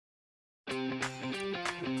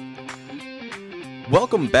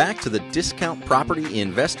Welcome back to the Discount Property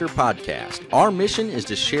Investor Podcast. Our mission is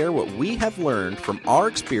to share what we have learned from our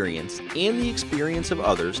experience and the experience of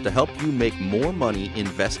others to help you make more money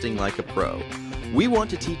investing like a pro. We want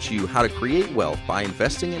to teach you how to create wealth by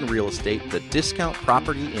investing in real estate the Discount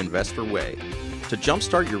Property Investor way. To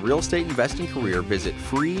jumpstart your real estate investing career, visit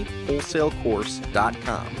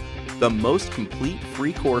freewholesalecourse.com, the most complete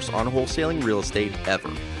free course on wholesaling real estate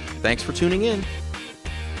ever. Thanks for tuning in.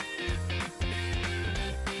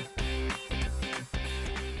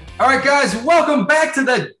 All right, guys, welcome back to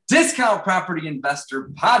the Discount Property Investor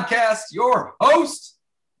Podcast. Your host,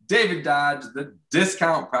 David Dodge, the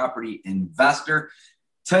Discount Property Investor.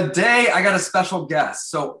 Today, I got a special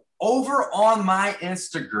guest. So over on my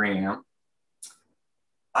Instagram,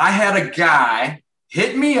 I had a guy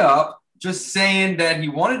hit me up just saying that he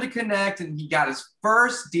wanted to connect and he got his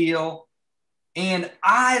first deal. And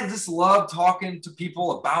I just love talking to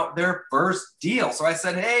people about their first deal. So I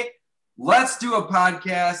said, hey, let's do a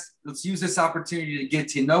podcast. Let's use this opportunity to get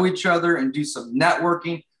to know each other and do some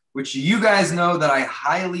networking, which you guys know that I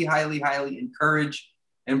highly encourage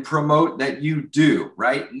and promote that you do,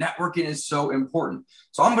 right? Networking is so important.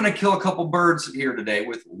 So I'm going to kill a couple birds here today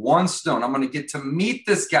with one stone. I'm going to get to meet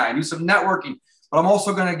this guy, do some networking, but I'm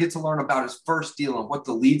also going to get to learn about his first deal and what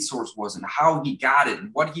the lead source was and how he got it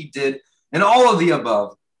and what he did and all of the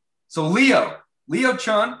above. So Leo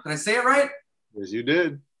Chun, did I say it right? Yes, you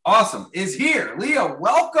did. Awesome. Is here. Leo,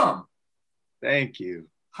 welcome. Thank you.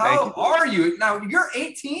 How are you? Now, you're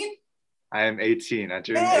 18? I am 18. Man,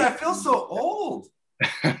 I feel so old.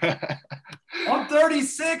 I'm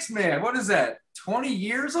 36, man. What is that? 20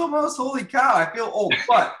 years almost? Holy cow. I feel old,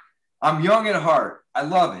 but I'm young at heart. I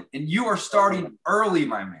love it. And you are starting early,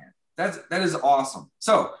 my man. That is awesome.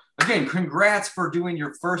 So, again, congrats for doing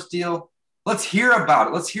your first deal. Let's hear about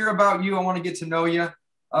it. Let's hear about you. I want to get to know you.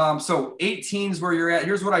 So 18 is where you're at.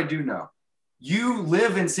 Here's what I do know. You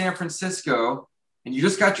live in San Francisco and you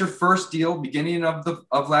just got your first deal beginning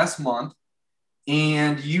of last month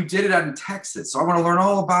and you did it out in Texas. So I want to learn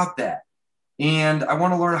all about that. And I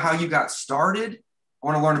want to learn how you got started. I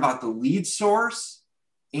want to learn about the lead source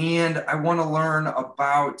and I want to learn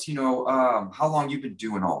about, how long you've been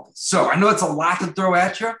doing all this. So I know it's a lot to throw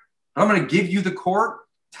at you, but I'm going to give you the court.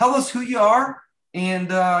 Tell us who you are and,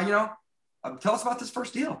 tell us about this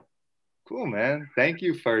first deal. Cool, man. Thank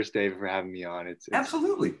you first, David, for having me on. It's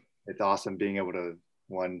absolutely. It's awesome being able to,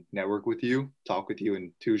 one, network with you, talk with you,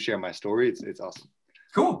 and two, share my story. It's awesome.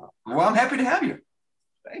 Cool. Well, I'm happy to have you.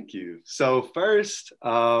 Thank you. So first,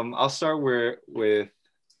 I'll start with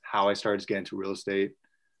how I started to get into real estate.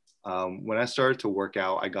 When I started to work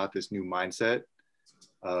out, I got this new mindset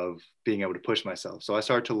of being able to push myself. So I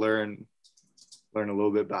started to learn a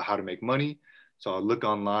little bit about how to make money. So I look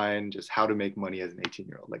online, just how to make money as an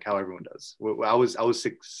 18-year-old, like how everyone does. I was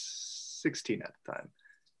 16 at the time,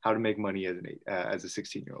 how to make money as a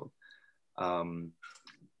 16-year-old. And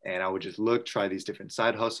I would just try these different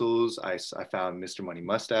side hustles. I found Mr. Money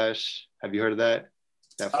Mustache. Have you heard of that?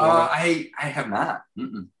 I have not.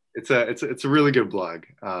 Mm-mm. It's a really good blog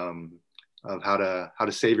of how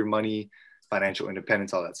to save your money, financial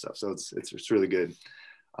independence, all that stuff. So it's really good.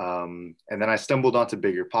 And then I stumbled onto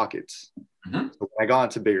Bigger Pockets. Mm-hmm. So when I got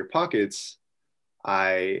into Bigger Pockets,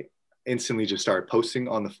 I instantly just started posting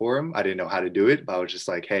on the forum. I didn't know how to do it, but I was just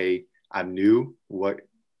like, hey, I'm new.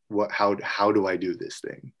 How do I do this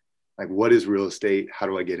thing? Like, what is real estate? How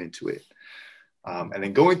do I get into it? And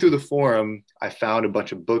then going through the forum, I found a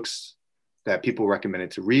bunch of books that people recommended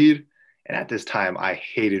to read. And at this time, I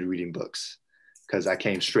hated reading books because I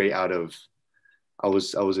came straight out of I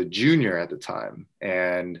was a junior at the time,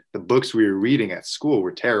 and the books we were reading at school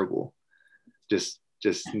were terrible, just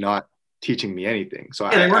not teaching me anything. So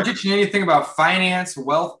they weren't teaching you anything about finance,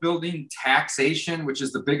 wealth building, taxation, which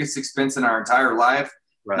is the biggest expense in our entire life.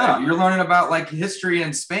 Right. No, you're learning about like history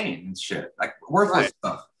in Spain and shit, like worthless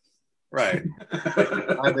stuff. Right.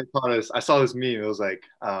 They taught us. I saw this meme. It was like,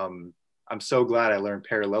 I'm so glad I learned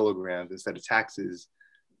parallelograms instead of taxes.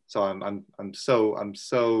 So I'm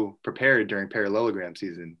so prepared during parallelogram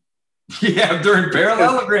season. Yeah, during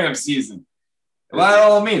parallelogram season. By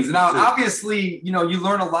all means. Now, obviously, you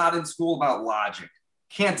learn a lot in school about logic.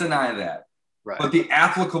 Can't deny that. Right. But the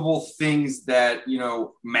applicable things that,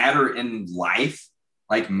 matter in life,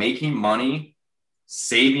 like making money,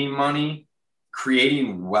 saving money,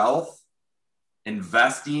 creating wealth,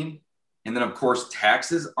 investing, and then, of course,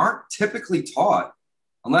 taxes aren't typically taught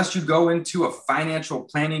unless you go into a financial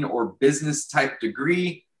planning or business type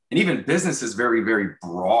degree. And even business is very, very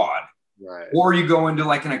broad. Right. Or you go into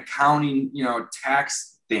like an accounting,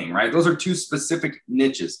 tax thing, right? Those are two specific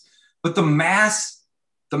niches. But the mass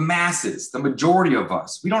the masses, the majority of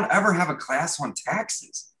us, we don't ever have a class on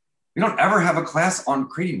taxes. We don't ever have a class on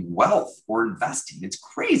creating wealth or investing. It's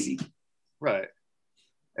crazy. Right.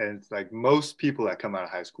 And it's like most people that come out of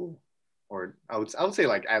high school, or I would say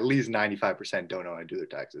like at least 95% don't know how to do their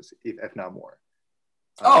taxes, if not more.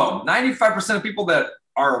 95% of people that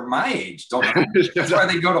are my age don't know. That's why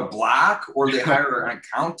they go to Block or they hire an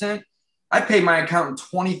accountant. I paid my accountant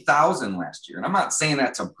 $20,000 last year. And I'm not saying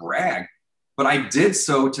that to brag, but I did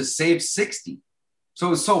so to save 60. So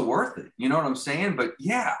it was so worth it. You know what I'm saying? But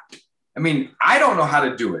yeah, I mean, I don't know how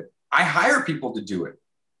to do it. I hire people to do it,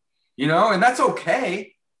 you know, and that's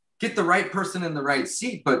okay. Get the right person in the right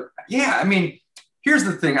seat. But yeah, I mean, here's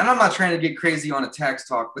the thing. And I'm not trying to get crazy on a tax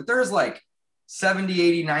talk, but there's like 70,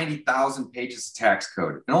 80, 90,000 pages of tax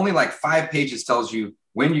code. And only like 5 pages tells you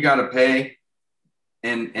when you got to pay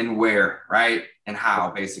and where, right? And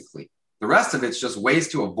how, basically. The rest of it's just ways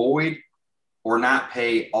to avoid or not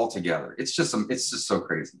pay altogether. It's just so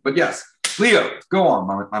crazy. But yes, Leo, go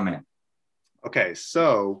on, my man. Okay,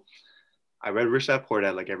 so I read Rich Dad Poor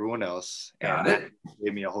Dad like everyone else. And that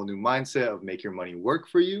gave me a whole new mindset of make your money work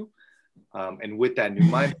for you. And with that new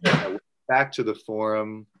mindset, I went back to the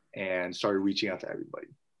forum and started reaching out to everybody.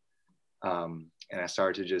 And I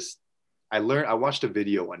started to I watched a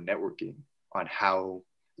video on networking on how,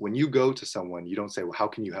 when you go to someone, you don't say, well, how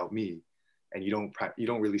can you help me? And you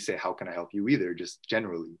don't really say, how can I help you either? Just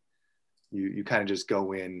generally, you kind of just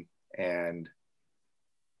go in and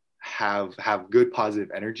have good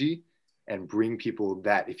positive energy and bring people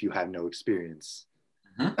that if you have no experience,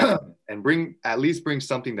 and at least bring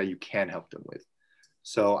something that you can help them with.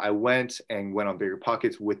 So I went on Bigger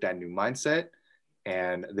Pockets with that new mindset.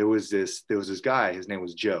 And there was this guy, his name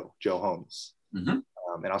was Joe Holmes. And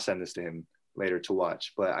I'll send this to him later to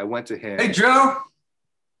watch, but I went to him. Hey, Joe.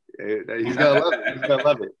 He's gonna love it. He's gonna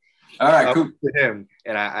love it. All right, cool. To him,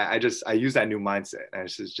 and I use that new mindset. And I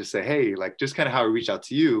just say, hey, like just kind of how I reach out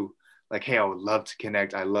to you, like, hey, I would love to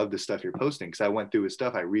connect. I love the stuff you're posting, because I went through his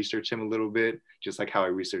stuff. I researched him a little bit, just like how I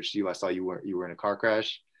researched you. I saw you were in a car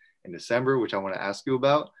crash in December, which I want to ask you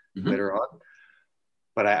about later on.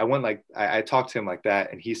 But I talked to him like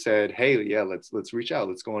that, and he said, hey, yeah, let's reach out.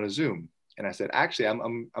 Let's go on a Zoom. And I said, actually,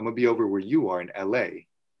 I'm gonna be over where you are in LA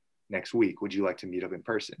next week. Would you like to meet up in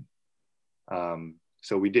person?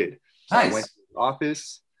 So we did. So nice. I went to his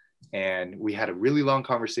office and we had a really long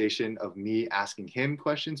conversation of me asking him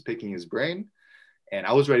questions, picking his brain. And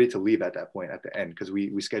I was ready to leave at that point at the end, because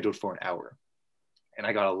we scheduled for an hour. And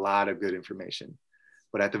I got a lot of good information.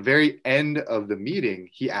 But at the very end of the meeting,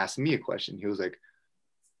 he asked me a question. He was like,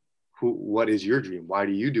 what is your dream? Why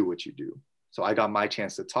do you do what you do? So I got my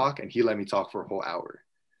chance to talk, and he let me talk for a whole hour.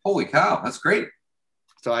 Holy cow, that's great.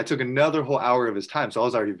 So I took another whole hour of his time. So I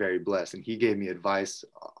was already very blessed. And he gave me advice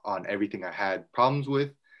on everything I had problems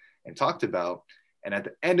with and talked about. And at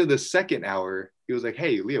the end of the second hour, he was like,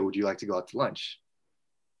 hey, Leo, would you like to go out to lunch?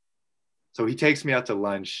 So he takes me out to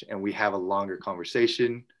lunch, and we have a longer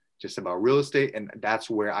conversation just about real estate. And that's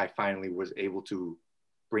where I finally was able to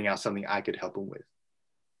bring out something I could help him with.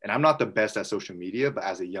 And I'm not the best at social media, but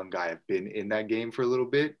as a young guy, I've been in that game for a little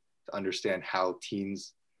bit to understand how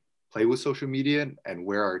teens play with social media and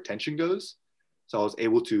where our attention goes. So I was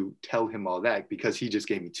able to tell him all that because he just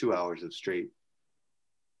gave me 2 hours of straight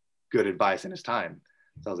good advice in his time.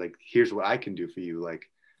 So I was like, here's what I can do for you. Like,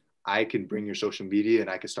 I can bring your social media and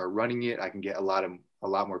I can start running it. I can get a lot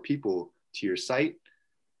more people to your site.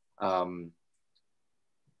 And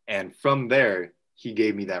from there, he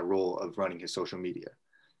gave me that role of running his social media.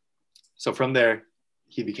 So from there,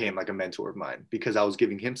 he became like a mentor of mine because I was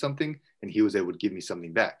giving him something and he was able to give me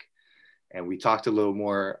something back. And we talked a little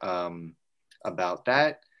more about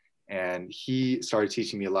that. And he started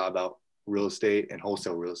teaching me a lot about real estate and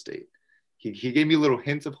wholesale real estate. He gave me little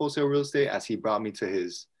hints of wholesale real estate as he brought me to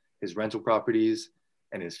his rental properties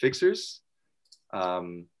and his fixers.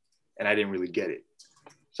 And I didn't really get it.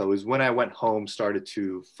 So it was when I went home, started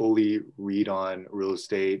to fully read on real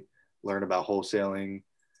estate, learn about wholesaling,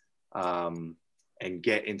 and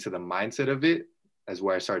get into the mindset of it, as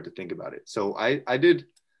where I started to think about it. So I did,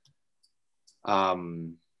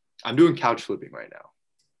 I'm doing couch flipping right now.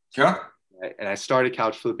 Sure. And I started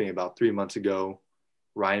couch flipping about 3 months ago.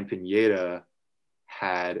 Ryan Pineda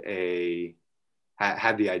had the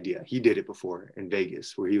idea. He did it before in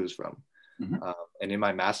Vegas, where he was from. Mm-hmm. And in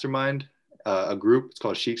my mastermind, a group, it's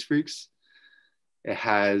called Sheiks Freaks. It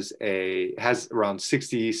has around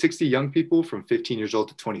 60 young people from 15 years old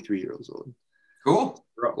to 23 years old. Cool.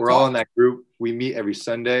 We're all in that group. We meet every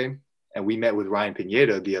Sunday, and we met with Ryan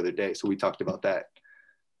Pineda the other day. So we talked about that.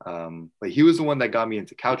 But he was the one that got me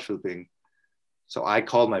into couch flipping. So I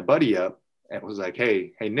called my buddy up and was like,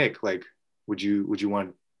 hey Nick, like, would you want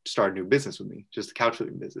to start a new business with me, just a couch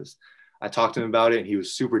flipping business? I talked to him about it, and he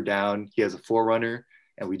was super down. He has a 4Runner,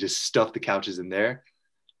 and we just stuffed the couches in there.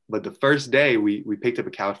 But the first day we picked up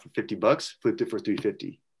a couch for $50, flipped it for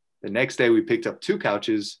 $350. The next day we picked up 2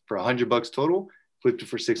 couches for $100 total, flipped it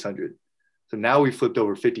for $600. So now we flipped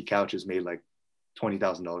over 50 couches, made like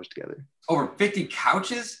 $20,000 together. Over 50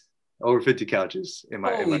 couches? Over 50 couches.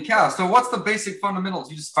 Holy cow. So what's the basic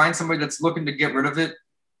fundamentals? You just find somebody that's looking to get rid of it.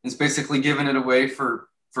 It's basically giving it away for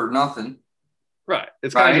nothing. Right.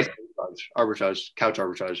 It's kind of just arbitrage, couch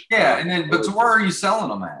arbitrage. Yeah. And then, but so where are you selling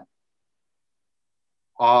them at?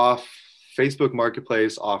 Off Facebook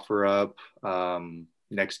Marketplace, OfferUp,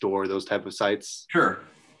 Nextdoor, those type of sites. Sure.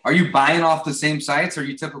 Are you buying off the same sites, or are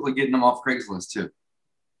you typically getting them off Craigslist too?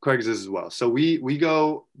 Craigslist as well. So we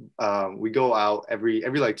go out every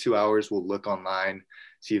like 2 hours. We'll look online,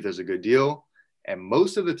 see if there's a good deal, and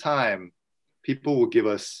most of the time, people will give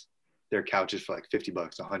us their couches for like $50,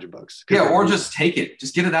 $100. Yeah, or just take it.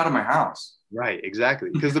 Just get it out of my house. Right, exactly.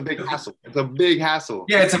 Because the big hassle. It's a big hassle.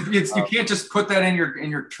 Yeah, you can't just put that in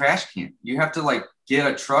your trash can. You have to like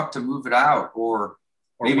get a truck to move it out, or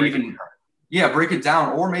maybe even break it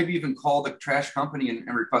down, or maybe even call the trash company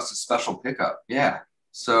and request a special pickup. Yeah.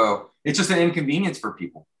 So it's just an inconvenience for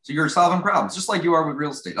people. So you're solving problems, just like you are with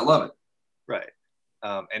real estate. I love it. Right.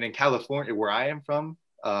 And in California, where I am from,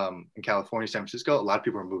 in California, San Francisco, a lot of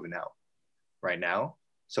people are moving out right now.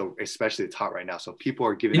 So especially it's hot right now. So people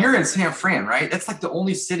are giving. And you're in San Fran, right? That's like the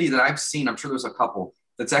only city that I've seen. I'm sure there's a couple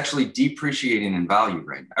that's actually depreciating in value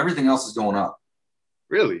right now. Everything else is going up.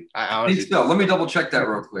 Really? I think so. Let me double check that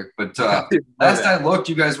real quick. But last I looked,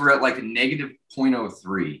 you guys were at like a negative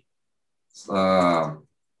 0.03.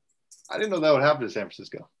 I didn't know that would happen to San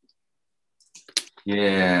Francisco.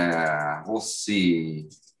 Yeah, we'll see.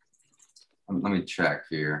 Let me check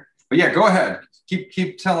here. But yeah, go ahead.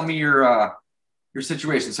 Keep telling me your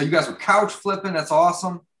situation. So you guys were couch flipping. That's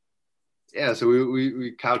awesome. Yeah, so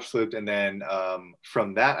we couch flipped, and then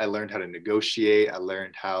from that, I learned how to negotiate. I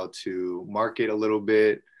learned how to market a little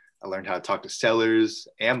bit. I learned how to talk to sellers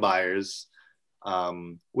and buyers,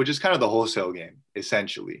 which is kind of the wholesale game,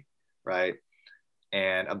 essentially, right?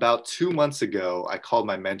 And about 2 months ago, I called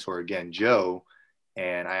my mentor again, Joe,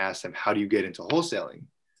 and I asked him, how do you get into wholesaling?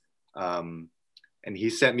 And he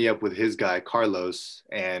set me up with his guy, Carlos,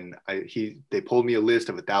 and they pulled me a list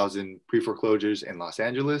of 1,000 pre-foreclosures in Los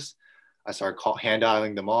Angeles. I started hand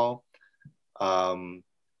dialing them all. And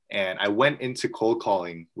I went into cold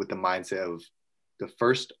calling with the mindset of the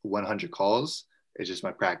first 100 calls is just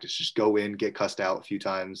my practice. Just go in, get cussed out a few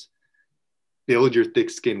times, build your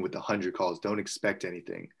thick skin with 100 calls. Don't expect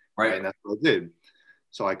anything. Right. And that's what I did.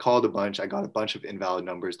 So I called a bunch. I got a bunch of invalid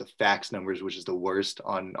numbers, the fax numbers, which is the worst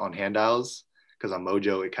on hand dials, because on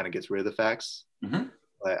Mojo, it kind of gets rid of the fax. Mm-hmm.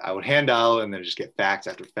 But I would hand dial and then just get fax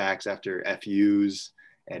after FUs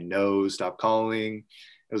and no's, stop calling.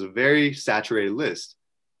 It was a very saturated list.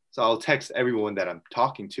 So I'll text everyone that I'm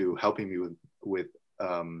talking to, helping me with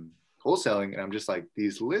wholesaling. And I'm just like,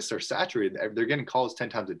 these lists are saturated. They're getting calls 10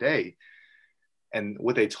 times a day. And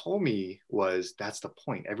what they told me was, that's the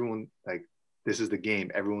point. Everyone, like, this is the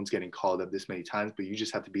game. Everyone's getting called up this many times, but you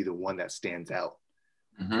just have to be the one that stands out.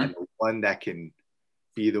 Mm-hmm. And the one that can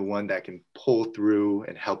be the one that can pull through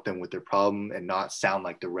and help them with their problem and not sound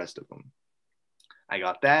like the rest of them. I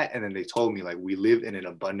got that. And then they told me, like, we live in an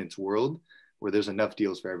abundance world where there's enough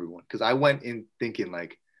deals for everyone. Because I went in thinking,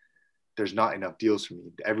 like, there's not enough deals for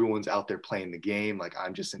me. Everyone's out there playing the game. Like,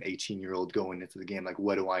 I'm just an 18-year-old going into the game. Like,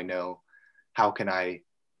 what do I know? How can I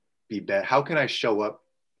be better? How can I show up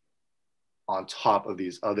on top of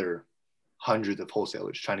these other hundreds of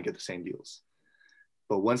wholesalers trying to get the same deals?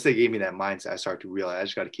 But once they gave me that mindset, I started to realize I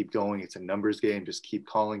just got to keep going. It's a numbers game. Just keep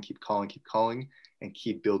calling, and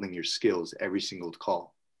keep building your skills every single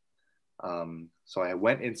call. So I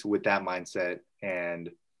went into with that mindset,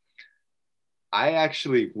 and I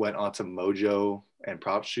actually went onto Mojo and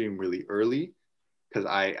PropStream really early because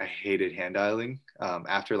I hated hand dialing.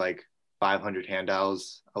 After like 500 hand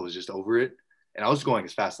dials, I was just over it. And I was going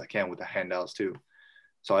as fast as I can with the hand dials too.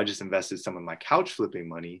 So I just invested some of my couch flipping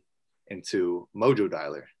money into Mojo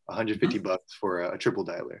Dialer, $150 for a triple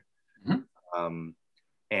dialer. Mm-hmm.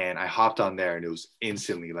 And I hopped on there, and it was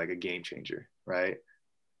instantly like a game changer, right?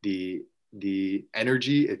 The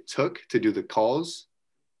energy it took to do the calls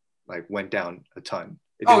like went down a ton.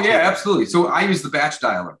 Oh yeah, absolutely. So I use the batch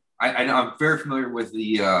dialer. I'm very familiar with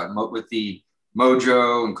the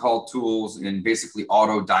Mojo and call tools and basically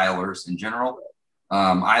auto dialers in general.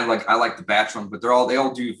 I like the batch ones, but they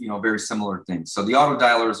all do, very similar things. So the auto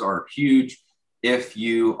dialers are huge. if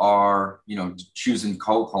you are, choosing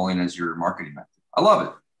cold calling as your marketing method. I love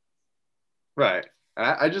it. Right.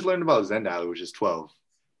 I just learned about Zen Dialer, which is $12.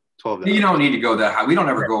 You don't need to go that high. We don't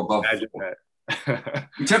ever go above Imagine 4. that.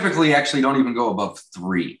 We typically actually don't even go above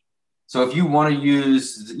 3. So if you want to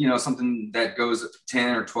use, something that goes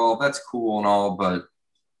 10 or 12, that's cool and all, but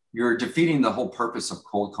you're defeating the whole purpose of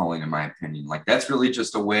cold calling, in my opinion. Like, that's really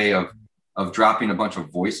just a way of dropping a bunch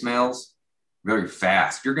of voicemails very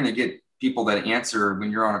fast. You're going to get people that answer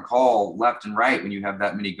when you're on a call left and right when you have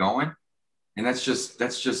that many going. And that's just,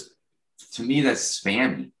 to me, that's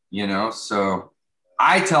spammy, So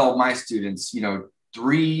I tell my students,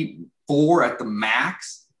 3, 4 at the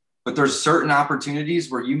max, but there's certain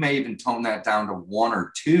opportunities where you may even tone that down to 1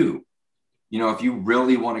 or 2. If you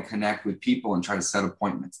really want to connect with people and try to set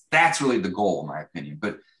appointments, that's really the goal, in my opinion.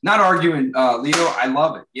 But not arguing, Leo, I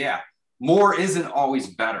love it. Yeah. More isn't always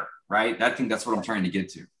better, right? I think that's what I'm trying to get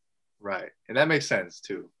to. Right. And that makes sense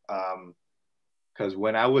too. Because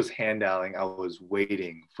when I was hand dialing, I was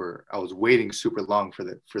waiting super long for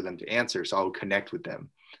them to answer. So I would connect with them.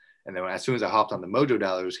 And then as soon as I hopped on the Mojo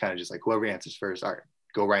dialer, it was kind of just like, whoever answers first, all right,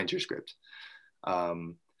 go right into your script.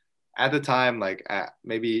 At the time, like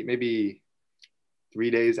maybe 3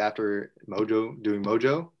 days after doing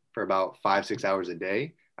Mojo for about 5-6 hours a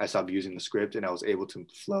day, I stopped using the script and I was able to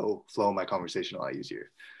flow my conversation a lot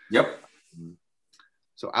easier. Yep.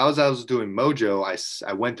 So as I was doing Mojo,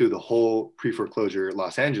 I went through the whole pre-foreclosure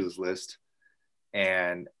Los Angeles list,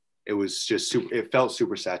 and it was just it felt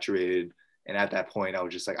super saturated. And at that point, I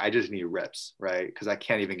was just like, I just need reps, right? Because I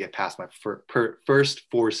can't even get past my first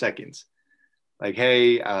 4 seconds. Like,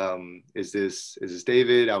 hey, is this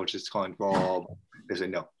David? I was just calling for all. They say,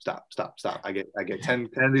 no, stop. I get 10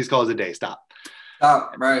 of these calls a day. Stop.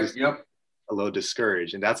 Right. Yep. A little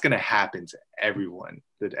discouraged, and that's going to happen to everyone.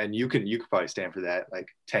 And you could probably stand for that like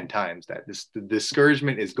 10 times. That the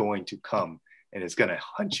discouragement is going to come, and it's going to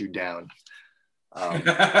hunt you down.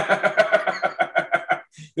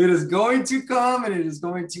 It is going to come, and it is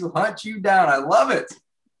going to hunt you down. I love it.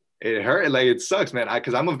 It hurt. Like, it sucks, man.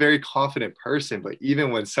 Because I'm a very confident person, but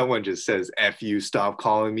even when someone just says "F you," stop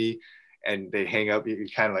calling me, and they hang up, you're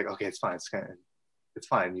kind of like, okay, it's fine. It's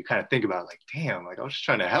fine. You kind of think about it, like, damn, like I was just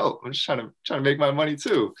trying to help. I'm just trying to make my money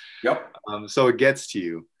too. Yep. So it gets to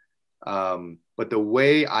you. But the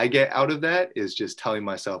way I get out of that is just telling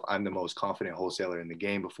myself I'm the most confident wholesaler in the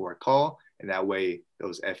game before I call. And that way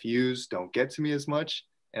those FUs don't get to me as much.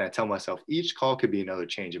 And I tell myself each call could be another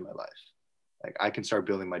change in my life. Like, I can start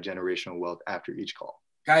building my generational wealth after each call.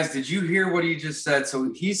 Guys, did you hear what he just said?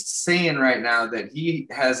 So he's saying right now that he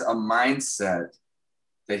has a mindset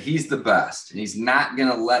that he's the best, and he's not going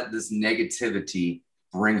to let this negativity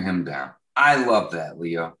bring him down. I love that,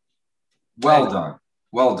 Leo. Well done.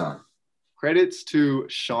 Well done. Credits to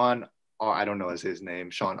Sean R. I don't know his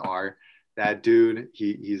name, Sean R. That dude,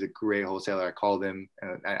 he's a great wholesaler. I called him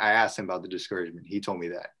and I asked him about the discouragement. He told me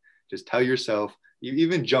that. Just tell yourself, you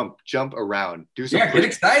even jump around. Do some get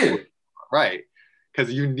excited. Right.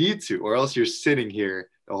 Because you need to, or else you're sitting here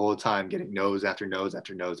the whole time getting no's after no's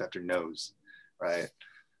after no's after no's. Right.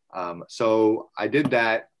 So I did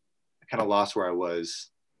that. I kind of lost where I was.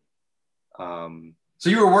 So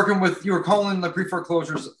you were calling the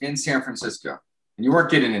pre-foreclosures in San Francisco, and you weren't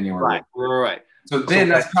getting anywhere. Right. So then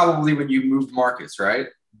that's probably when you moved markets, right?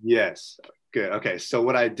 Yes. Good. Okay. So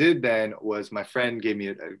what I did then was my friend gave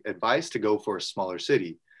me advice to go for a smaller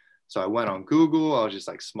city. So I went on Google. I was just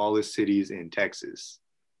like, smallest cities in Texas.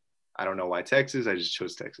 I don't know why Texas. I just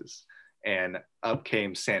chose Texas. And up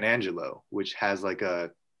came San Angelo, which has like a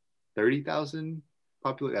 30,000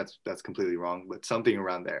 population. That's completely wrong, but something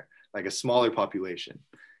around there, like a smaller population.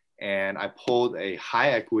 And I pulled a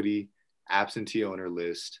high equity absentee owner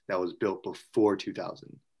list that was built before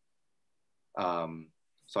 2000.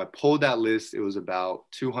 So I pulled that list. It was about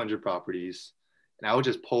 200 properties, and I would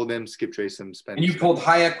just pull them, skip trace them, spend. And you pulled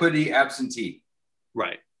high equity absentee.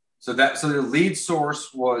 Right. So the lead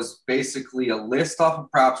source was basically a list off of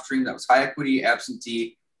PropStream that was high equity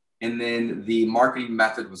absentee. And then the marketing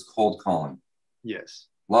method was cold calling. Yes.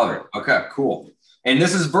 Love it. Okay, cool. And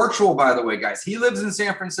this is virtual, by the way, guys. He lives in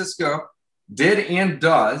San Francisco, did and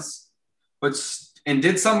does, and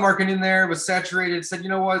did some marketing there, was saturated, said, you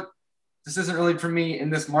know what? This isn't really for me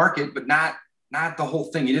in this market, but not the whole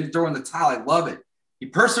thing. He didn't throw in the towel. I love it. He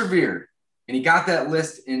persevered, and he got that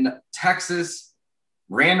list in Texas,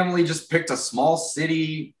 randomly just picked a small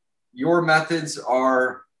city. Your methods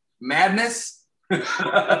are madness. But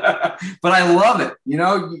I love it.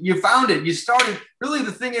 You found it. You started. Really,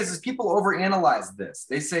 the thing is people overanalyze this.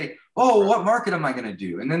 They say, "Oh, what market am I going to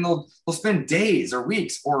do?" And then they'll spend days or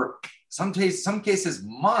weeks or some cases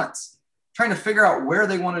months trying to figure out where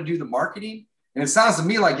they want to do the marketing. And it sounds to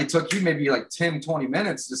me like it took you maybe like 10, 20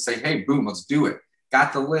 minutes to say, hey, boom, let's do it.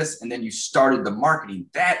 Got the list. And then you started the marketing.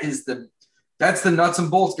 That's the nuts and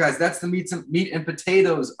bolts, guys. That's the meat and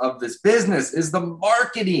potatoes of this business is the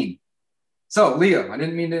marketing. So Liam, I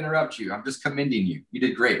didn't mean to interrupt you. I'm just commending you. You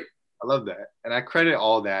did great. I love that. And I credit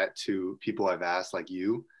all that to people I've asked, like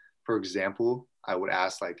you. For example, I would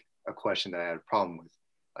ask like a question that I had a problem with.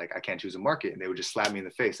 Like, I can't choose a market. And they would just slap me in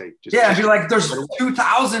the face. Like, I'd be like, there's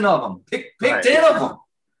 2,000 of them. Pick right. 10 of them.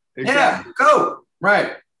 Exactly. Yeah, go.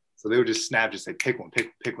 Right. So they would just snap, just say, pick one.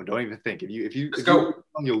 Don't even think. If you go.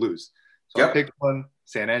 You'll lose. So I picked one,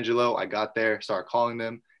 San Angelo. I got there, started calling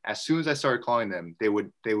them. As soon as I started calling them, they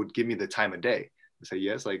would give me the time of day. I say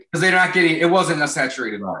yes, like, because they're not getting, it wasn't a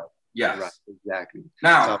saturated market. Yes. Right, exactly.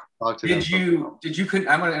 Now, I'm going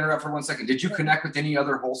to interrupt for 1 second. Did you connect with any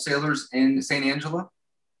other wholesalers in San Angelo?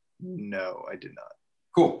 No, I did not.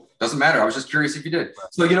 Cool. Doesn't matter. I was just curious if you did.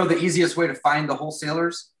 So, the easiest way to find the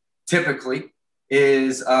wholesalers typically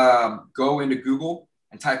is go into Google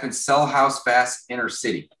and type in sell house fast inner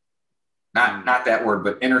city. Not that word,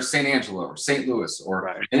 but inner San Angelo or St. Louis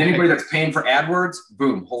and anybody that's paying for AdWords,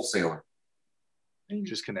 boom, wholesaler. And you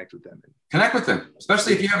just connect with them. Connect with them,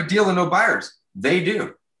 especially if you have a deal and no buyers. They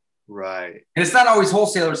do. Right. And it's not always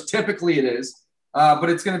wholesalers. Typically it is, but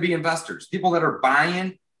it's going to be investors, people that are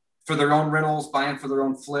buying for their own rentals, buying for their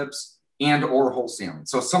own flips and or wholesaling.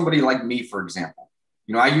 So somebody like me, for example,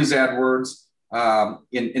 I use AdWords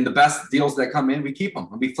in the best deals that come in, we keep them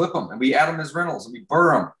and we flip them and we add them as rentals and we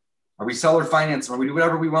burr them or we seller finance them or we do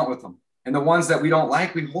whatever we want with them. And the ones that we don't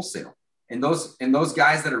like, we wholesale. And those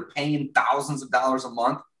guys that are paying thousands of dollars a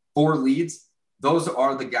month for leads, those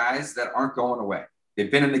are the guys that aren't going away. They've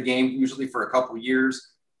been in the game usually for a couple of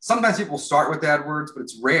years. Sometimes people start with AdWords, but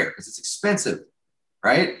it's rare because it's expensive,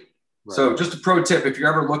 right? So just a pro tip, if you're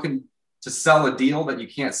ever looking to sell a deal that you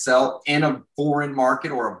can't sell in a foreign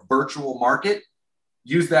market or a virtual market,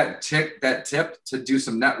 use that tip to do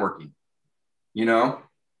some networking, Now,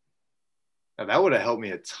 that would have helped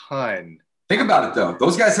me a ton. Think about it though.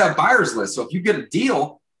 Those guys have buyers lists. So if you get a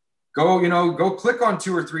deal, go click on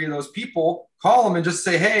 2 or 3 of those people, call them and just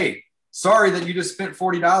say, hey, sorry that you just spent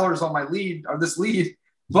 $40 on my lead or this lead,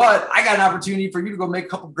 but I got an opportunity for you to go make a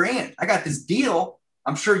couple grand. I got this deal.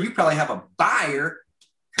 I'm sure you probably have a buyer.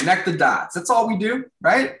 Connect the dots. That's all we do,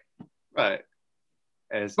 right? Right.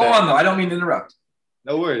 Go on though. I don't mean to interrupt.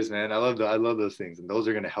 No worries, man. I love those things, and those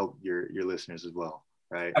are going to help your listeners as well,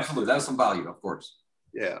 right? Absolutely. That's some value, of course.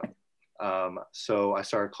 Yeah. So I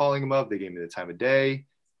started calling them up. They gave me the time of day.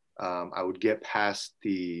 I would get past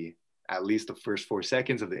at least the first 4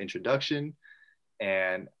 seconds of the introduction.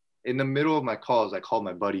 And in the middle of my calls, I called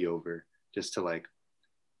my buddy over just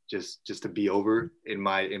to be over in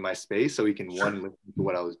my space so he can one, listen to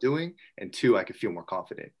what I was doing, and 2, I could feel more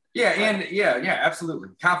confident. Yeah. And yeah, absolutely.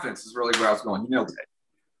 Confidence is really where I was going. You nailed it.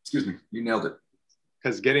 Excuse me. You nailed it.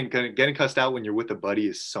 Because getting cussed out when you're with a buddy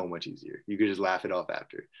is so much easier. You could just laugh it off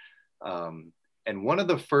after. And one of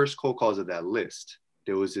the first cold calls of that list,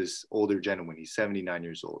 there was this older gentleman. He's 79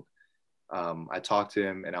 years old. I talked to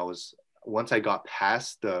him, and once I got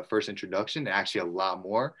past the first introduction, actually a lot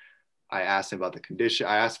more, I asked him about the condition.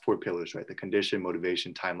 I asked 4 pillars, right? The condition,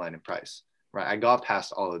 motivation, timeline, and price, right? I got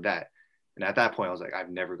past all of that. And at that point, I was like, I've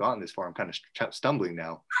never gotten this far. I'm kind of stumbling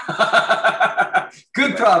now.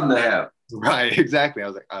 Good problem to have. Right, exactly. I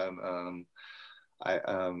was like,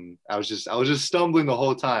 I was just stumbling the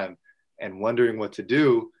whole time and wondering what to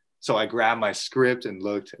do. So I grabbed my script and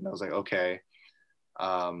looked, and I was like, okay.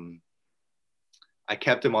 I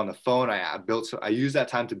kept him on the phone. I used that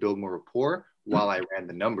time to build more rapport while I ran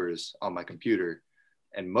the numbers on my computer.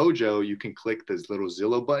 And Mojo, you can click this little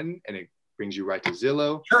Zillow button, and it brings you right to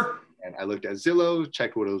Zillow. Sure. And I looked at Zillow,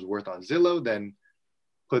 checked what it was worth on Zillow, then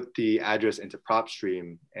put the address into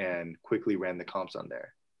PropStream and quickly ran the comps on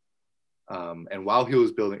there. And while he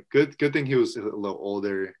was building, good thing he was a little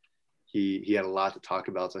older. He had a lot to talk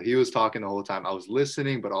about. So he was talking the whole time. I was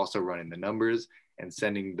listening, but also running the numbers and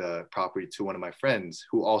sending the property to one of my friends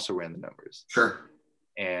who also ran the numbers. Sure.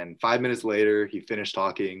 And 5 minutes later, he finished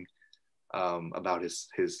talking about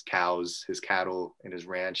his cows, his cattle, and his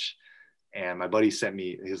ranch. And my buddy sent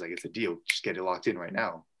me, he was like, it's a deal. Just get it locked in right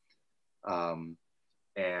now.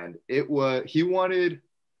 And he wanted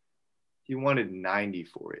 90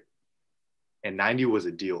 for it. And 90 was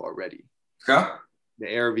a deal already. Okay.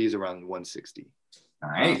 The ARV is around 160.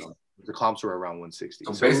 Nice. The comps were around 160.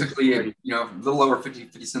 So basically, a little over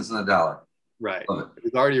 50 cents on the dollar. Right. It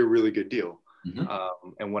was already a really good deal. Mm-hmm.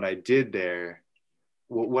 And what I did there,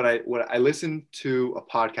 what I listened to a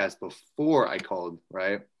podcast before I called,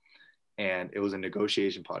 right? and it was a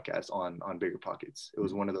negotiation podcast on Bigger Pockets. It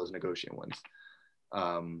was one of those negotiation ones.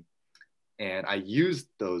 And I used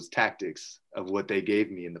those tactics of what they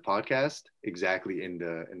gave me in the podcast exactly in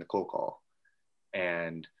the cold call.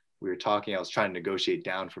 And we were talking, I was trying to negotiate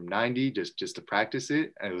down from 90 just to practice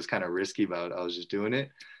it. And it was kind of risky, but I was just doing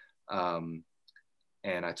it. And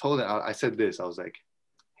I told him, I said this, I was like,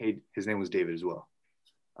 hey, his name was David as well.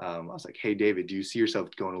 I was like, hey, David, do you see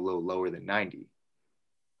yourself going a little lower than 90?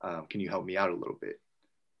 Can you help me out a little bit?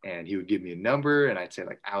 And he would give me a number and I'd say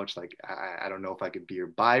like, ouch, like, I don't know if I could be your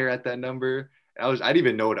buyer at that number. And I didn't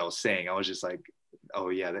even know what I was saying. I was just like, oh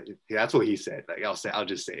yeah, that's what he said. Like, I'll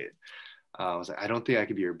just say it. I was like, I don't think I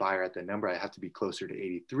could be your buyer at that number. I have to be closer to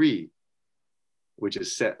 83, which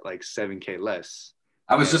is set like 7K less.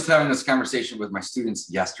 I was just having this conversation with my students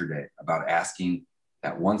yesterday about asking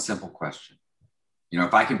that one simple question. You know,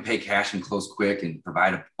 if I can pay cash and close quick and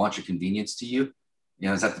provide a bunch of convenience to you, you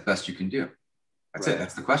know, is that the best you can do? That's right. It.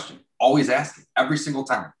 That's the question. Always ask it every single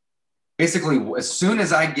time. Basically, as soon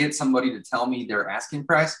as I get somebody to tell me their asking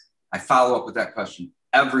price, I follow up with that question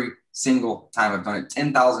every single time. I've done it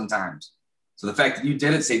 10,000 times. So the fact that you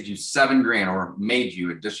did it saved you $7,000 or made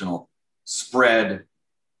you additional spread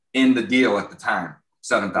in the deal at the time,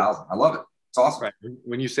 7,000. I love it. It's awesome. Right.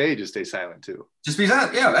 When you say it, just stay silent too. Just be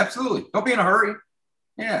silent. Yeah, absolutely. Don't be in a hurry.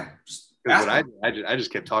 Yeah. What I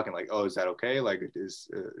just kept talking like, oh, is that okay? Like, is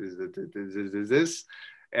this?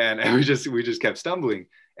 And we just kept stumbling.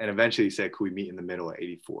 And eventually he said, could we meet in the middle at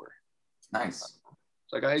 84? Nice.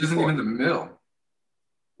 It's like, it isn't even the middle.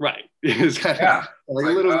 Right. It's kind of yeah. like a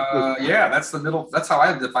little. Yeah, that's the middle. That's how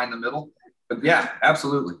I define the middle. But yeah,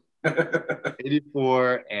 absolutely.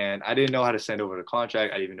 84, and I didn't know how to send over the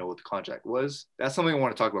contract. I didn't even know what the contract was. That's something I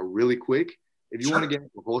want to talk about really quick. If you want to get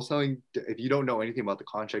into wholesaling, if you don't know anything about the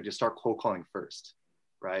contract, just start cold calling first,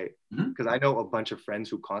 right? Because I know a bunch of friends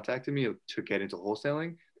who contacted me to get into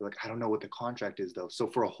wholesaling. They're like, I don't know what the contract is though. So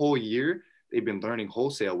for a whole year, they've been learning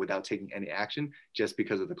wholesale without taking any action just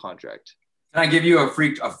because of the contract. Can I give you a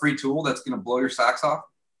free tool that's going to blow your socks off?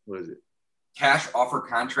 What is it?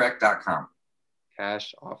 Cashoffercontract.com.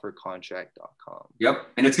 Cashoffercontract.com. Yep.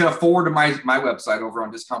 And it's going to forward to my website over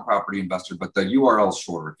on Discount Property Investor, but the URL is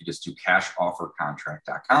shorter if you just do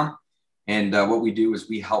cashoffercontract.com. And what we do is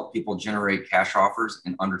we help people generate cash offers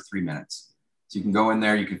in under 3 minutes. So you can go in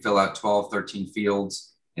there, you can fill out 12, 13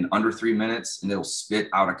 fields in under 3 minutes, and it'll spit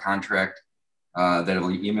out a contract that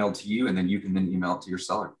it'll email to you, and then you can then email it to your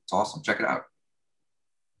seller. It's awesome. Check it out.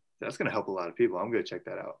 That's going to help a lot of people. I'm going to check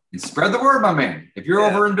that out. And spread the word, my man. If you're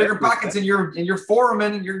over in Bigger Pockets and you're in your forum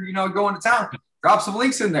and you're, going to town, drop some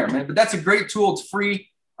links in there, man. But that's a great tool. It's free.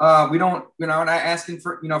 We don't, we're not asking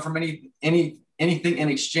for, from anything in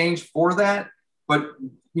exchange for that. But,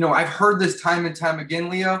 I've heard this time and time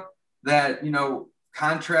again, Leo, that,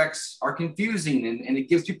 contracts are confusing and it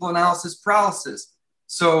gives people analysis paralysis.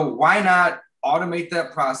 So why not automate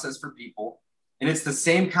that process for people? And it's the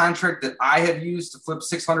same contract that I have used to flip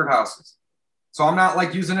 600 houses. So I'm not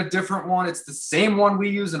like using a different one. It's the same one we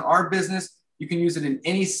use in our business. You can use it in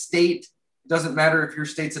any state. It doesn't matter if your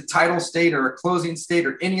state's a title state or a closing state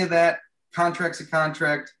or any of that. Contract's a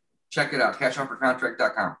contract. Check it out,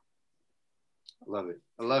 cashoffercontract.com. I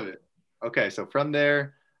love it. Okay, so from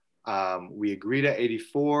there, we agreed at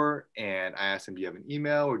 84, and I asked him, do you have an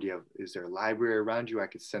email or is there a library around you I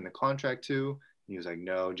could send the contract to? He was like,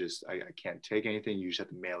 no, I can't take anything. You just have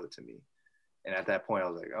to mail it to me. And at that point, I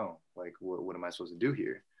was like, oh, like, what am I supposed to do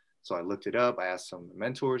here? So I looked it up. I asked some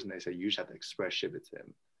mentors, and they said, you just have to express ship it to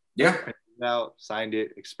him. Yeah. Out, signed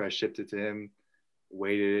it, express shipped it to him,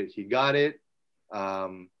 waited it. He got it.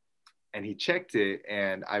 And he checked it.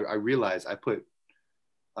 And I realized I put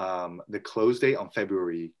the close date on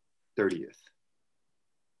February 30th.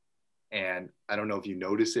 And I don't know if you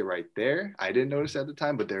noticed it right there. I didn't notice at the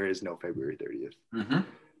time, but there is no February 30th. Mm-hmm.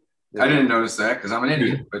 I didn't notice that because I'm an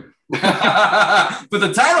idiot, but but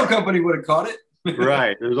the title company would have caught it.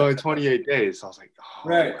 Right. There was only 28 days. So I was like, oh,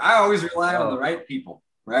 right. I always rely on the right people,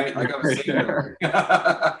 right? Like I was saying,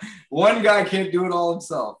 one guy can't do it all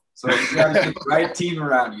himself. So you got to get the right team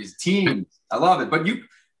around you. Team. I love it.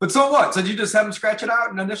 But so what? So did you just have them scratch it out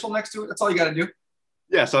and initial next to it? That's all you got to do.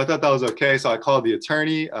 Yeah, so I thought that was okay. So I called the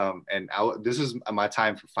attorney, and this is my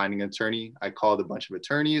time for finding an attorney. I called a bunch of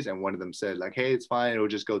attorneys, and one of them said, like, hey, it's fine. It'll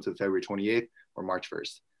just go to February 28th or March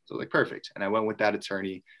 1st. So like, perfect. And I went with that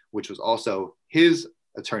attorney, which was also his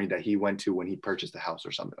attorney that he went to when he purchased the house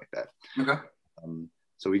or something like that. Okay.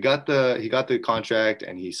 So he got the contract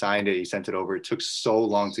and he signed it. He sent it over. It took so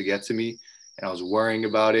long to get to me, and I was worrying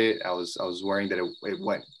about it. I was worrying that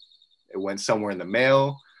it went somewhere in the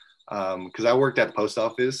mail. Because I worked at the post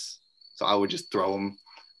office, so I would just throw them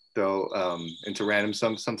though, into random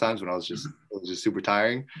sometimes when it was just super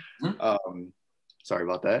tiring. Sorry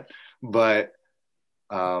about that. But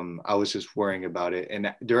I was just worrying about it.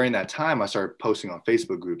 And during that time, I started posting on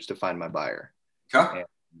Facebook groups to find my buyer. Okay. And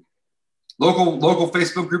local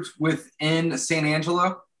Facebook groups within San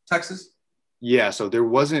Angelo, Texas? yeah, so there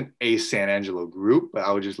wasn't a San Angelo group, but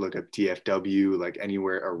I would just look at DFW, like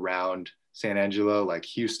anywhere around San Angelo, like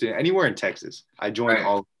Houston, anywhere in Texas. I joined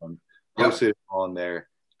all of them, posted it on there,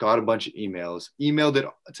 got a bunch of emailed it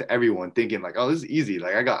to everyone thinking like, oh, this is easy.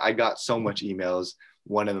 Like I got so much emails.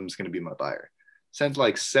 One of them is going to be my buyer. Sent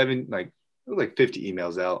like 50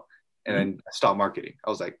 emails out, and then I stopped marketing.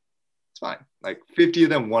 I was like, it's fine. Like 50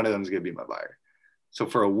 of them, one of them is going to be my buyer. So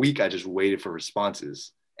for a week, I just waited for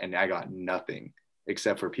responses, and I got nothing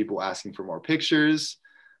except for people asking for more pictures.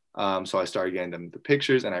 So I started getting them the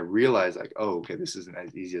pictures, and I realized like, oh, okay, this isn't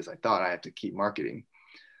as easy as I thought. I have to keep marketing.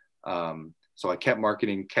 So I kept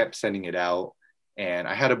marketing, kept sending it out, and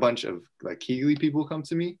I had a bunch of like Keegly people come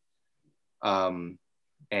to me.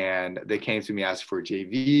 And they came to me asking for a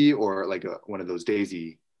JV or like one of those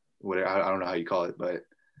Daisy, whatever, I don't know how you call it, but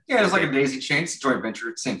yeah, it's like a Daisy chain. It's a joint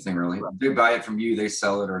venture. Same thing, really. Right. They buy it from you, they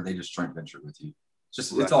sell it, or they just joint venture with you.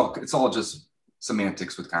 Just right. It's all just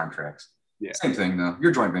semantics with contracts. Yeah. Same thing though.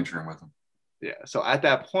 You're joint venturing with them. Yeah. So at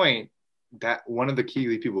that point, that one of the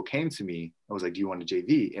Keegly people came to me. I was like, "Do you want a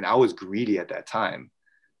JV?" And I was greedy at that time,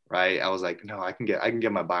 right? I was like, "No, I can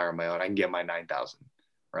get my buyer on my own. I can get my 9,000,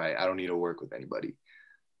 right? I don't need to work with anybody."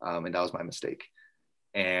 And that was my mistake.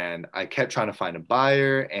 And I kept trying to find a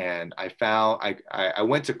buyer, and I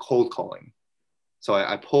went to cold calling. So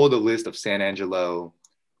I pulled a list of San Angelo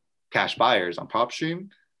cash buyers on PropStream,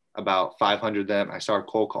 about 500 of them. I started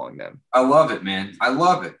cold calling them. I love it, man. I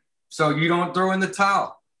love it. So you don't throw in the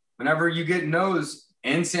towel. Whenever you get no's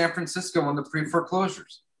in San Francisco on the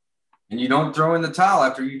pre-foreclosures, and you don't throw in the towel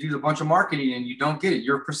after you do a bunch of marketing and you don't get it,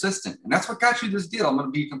 you're persistent. And that's what got you this deal. I'm going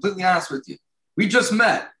to be completely honest with you. We just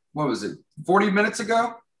met, what was it, 40 minutes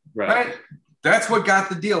ago? Right? That's what got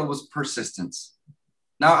the deal, was persistence.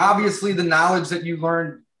 Now, obviously, the knowledge that you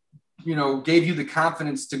learned, gave you the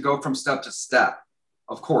confidence to go from step to step.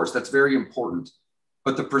 Of course, that's very important.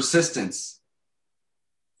 But the persistence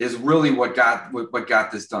is really what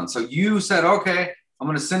got this done. So you said, okay, I'm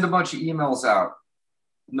going to send a bunch of emails out.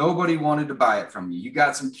 Nobody wanted to buy it from you. You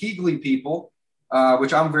got some Keegly people,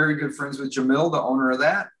 which I'm very good friends with Jamil, the owner of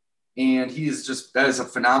that. And that is a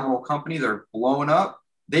phenomenal company. They're blowing up.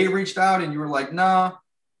 They reached out and you were like, nah,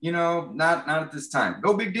 not at this time.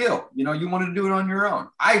 No big deal. You wanted to do it on your own.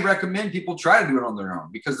 I recommend people try to do it on their own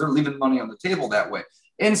because they're leaving money on the table that way.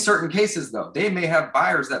 In certain cases, though, they may have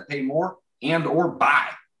buyers that pay more and or buy.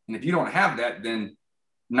 And if you don't have that, then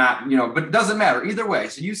not, but it doesn't matter either way.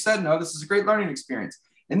 So you said, no, this is a great learning experience.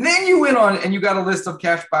 And then you went on and you got a list of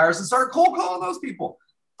cash buyers and started cold calling those people.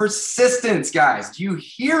 Persistence, guys. Do you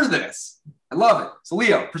hear this? I love it. So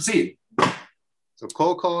Leo, proceed. So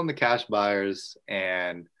cold calling the cash buyers,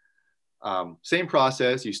 and same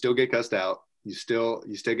process. You still get cussed out. You still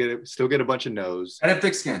get a bunch of no's. And a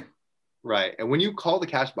thick skin. Right. And when you call the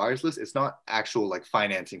cash buyers list, it's not actual like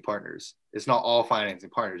financing partners. It's not all financing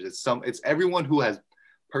partners. It's everyone who has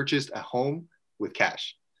purchased a home with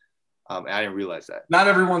cash. And I didn't realize that. Not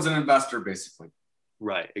everyone's an investor, basically.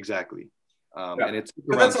 Right. Exactly. Yeah. And it's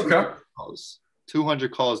around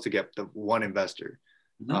 200 calls to get the one investor.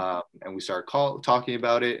 And we started talking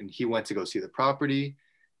about it, and he went to go see the property,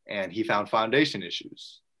 and he found foundation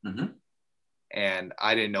issues. And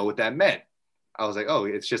I didn't know what that meant. I was like, oh,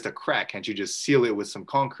 it's just a crack. Can't you just seal it with some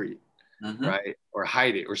concrete, right? Or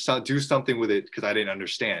hide it, or do something with it, because I didn't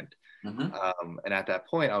understand. And at that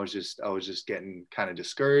point, I was just getting kind of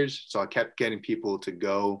discouraged. So I kept getting people to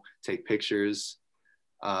go take pictures.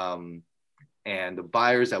 And the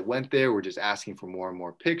buyers that went there were just asking for more and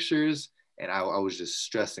more pictures. And I was just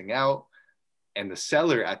stressing out. And the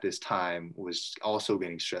seller at this time was also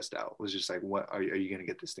getting stressed out. Was just like, what are you going to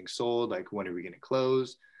get this thing sold? Like, when are we going to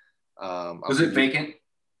close? Was it vacant?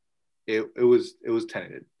 It was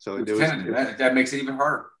tenanted. So it was tenanted. That makes it even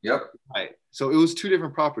harder. Yep. Right. So it was two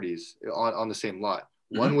different properties on the same lot.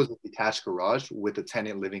 One was a detached garage with a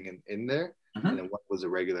tenant living in there. And then one was a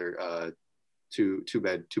regular two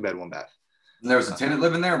bed, 1 bath. And there was a tenant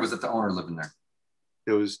living there, or was it the owner living there?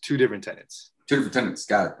 There was two different tenants. Two different tenants.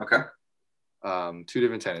 Got it. Okay. Two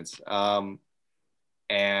different tenants. And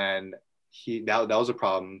that was a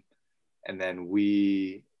problem. And then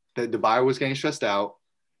the buyer was getting stressed out.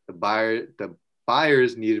 The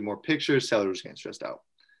buyers needed more pictures. Seller was getting stressed out.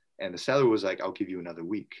 And the seller was like, I'll give you another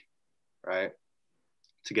week, right,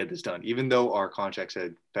 to get this done. Even though our contract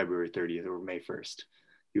said February 30th or May 1st,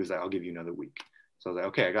 he was like, I'll give you another week. So I was like,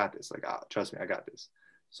 okay, I got this. Like, trust me, I got this.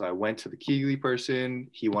 So I went to the Keegley person.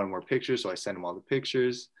 He wanted more pictures. So I sent him all the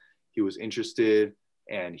pictures. He was interested,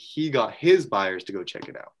 and he got his buyers to go check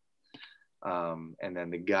it out. And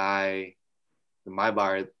then my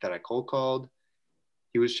buyer that I cold called,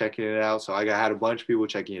 he was checking it out. So I had a bunch of people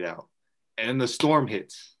checking it out. And then the storm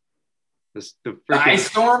hits. The freaking ice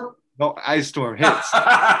storm? No, ice storm hits.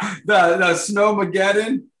 the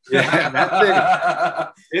Snowmageddon? Yeah,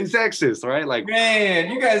 that's it. In Texas, right? Like, man,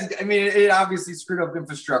 you guys, I mean, it obviously screwed up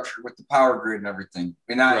infrastructure with the power grid and everything.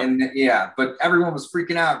 But everyone was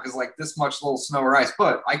freaking out because like this much little snow or ice.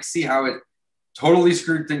 But I see how it totally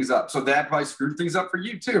screwed things up. So that probably screwed things up for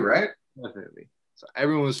you too, right? Definitely. So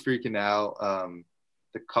everyone was freaking out.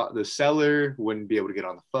 The seller wouldn't be able to get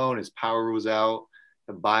on the phone. His power was out.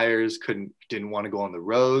 The buyers didn't want to go on the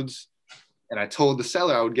roads. And I told the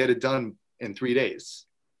seller I would get it done in 3 days.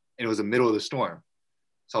 And it was the middle of the storm.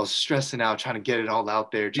 So I was stressing out, trying to get it all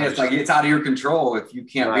out there. Yeah, it's out of your control. If you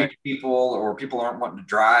can't reach people or people aren't wanting to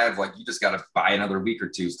drive, like you just got to buy another week or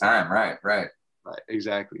two's time. Right.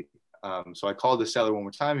 Exactly. So I called the seller one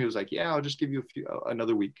more time. He was like, yeah, I'll just give you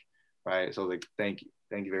another week. Right. So I was like, thank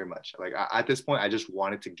you very much. Like at this point, I just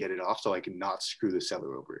wanted to get it off so I could not screw the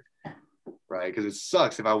seller over. Right. Because it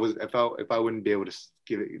sucks if I wouldn't be able to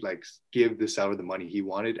give the seller the money he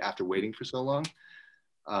wanted after waiting for so long.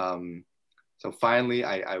 So finally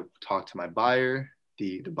I talked to my buyer,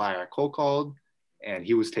 the buyer I cold called, and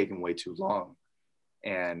he was taking way too long,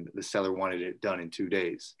 and the seller wanted it done in 2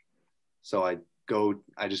 days. So I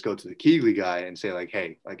just go to the Keegley guy and say like,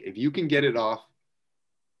 hey, like if you can get it off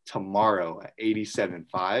tomorrow at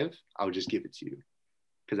 87.5, I'll just give it to you.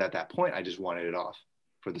 Because at that point, I just wanted it off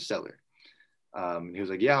for the seller. He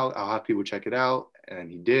was like, yeah, I'll have people check it out.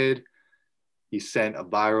 And he did. He sent a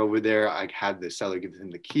buyer over there. I had the seller give him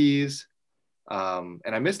the keys. And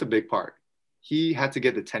I missed a big part. He had to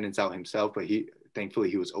get the tenants out himself, but thankfully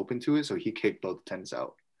he was open to it. So he kicked both the tenants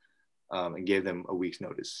out and gave them a week's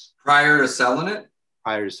notice. Prior to selling it?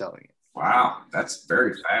 Prior to selling it. Wow, that's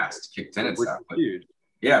very fast. Kick tenants out. Huge.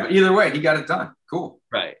 Yeah, but either way, he got it done. Cool.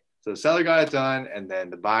 Right. So the seller got it done, and then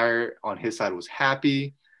the buyer on his side was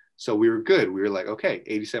happy. So we were good. We were like, okay,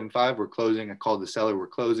 87.5, we're closing. I called the seller, we're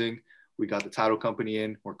closing. We got the title company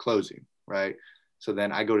in, we're closing, right? So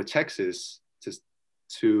then I go to Texas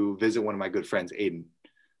to visit one of my good friends, Aiden.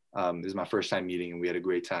 This is my first time meeting, and we had a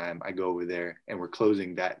great time. I go over there, and we're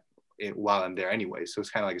closing that while I'm there anyway. So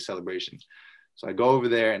it's kind of like a celebration. So I go over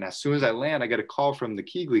there, and as soon as I land, I get a call from the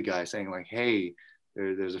Keegley guy saying like, hey,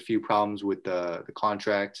 there's a few problems with the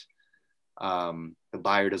contract. The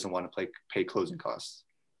buyer doesn't want to pay closing costs.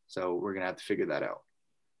 So we're going to have to figure that out.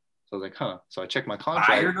 So I was like, huh. So I checked my contract.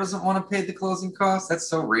 Buyer doesn't want to pay the closing costs? That's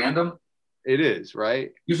so random. It is,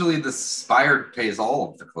 right? Usually the buyer pays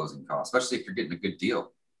all of the closing costs, especially if you're getting a good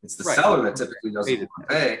deal. It's the seller that typically doesn't want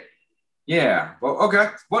to pay. Yeah. Well, okay.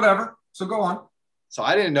 Whatever. So go on. So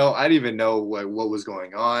I didn't even know what was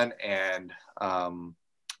going on. And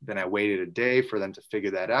then I waited a day for them to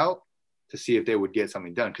figure that out to see if they would get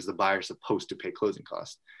something done because the buyer's supposed to pay closing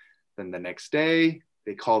costs. Then the next day,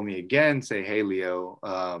 they called me again, say, hey, Leo,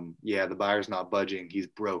 yeah, the buyer's not budging. He's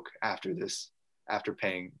broke after this, after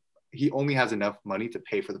paying. He only has enough money to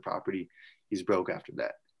pay for the property. He's broke after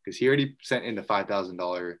that because he already sent in the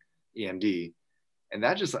 $5,000 EMD. And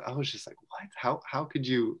I was just like, what? How could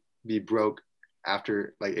you be broke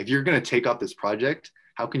after, like, if you're going to take up this project,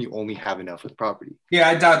 how can you only have enough for the property? Yeah,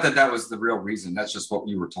 I doubt that was the real reason. That's just what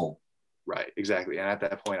you were told. Right, exactly. And at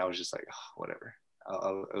that point, I was just like, oh, whatever.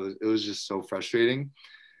 It was just so frustrating.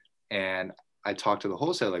 And I talked to the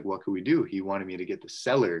wholesale, like, what could we do? He wanted me to get the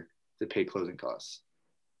seller to pay closing costs.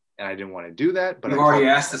 And I didn't want to do that. But you already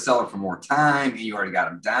asked the seller for more time. You already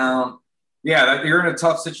got him down. Yeah, you're in a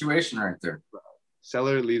tough situation right there.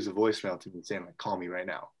 Seller leaves a voicemail to me saying, like, call me right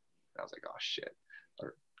now. And I was like, oh, shit.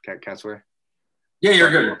 Or can I swear? Yeah,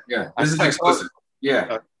 you're good. Yeah, this is explicit.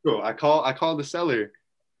 Yeah. Cool. I call the seller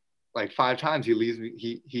like 5 times. He leaves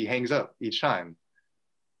me. He hangs up each time.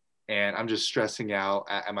 And I'm just stressing out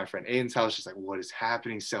at my friend Aiden's house, just like, what is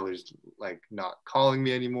happening? Seller's like not calling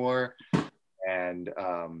me anymore. And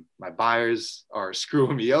my buyers are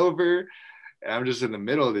screwing me over. And I'm just in the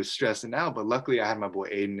middle of this stressing out. But luckily I had my boy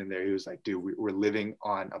Aiden in there. He was like, dude, we're living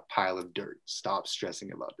on a pile of dirt. Stop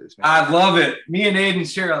stressing about this, man. I love it. Me and Aiden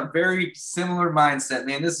share a very similar mindset,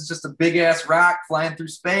 man. This is just a big ass rock flying through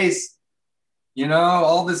space. You know,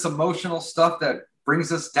 all this emotional stuff that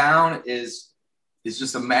brings us down is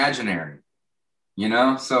just imaginary, you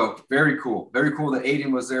know? So very cool. Very cool that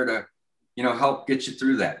Aiden was there to, you know, help get you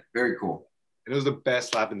through that. Very cool. It was the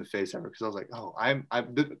best slap in the face ever because I was like, oh,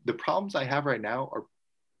 the problems I have right now are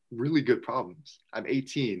really good problems. I'm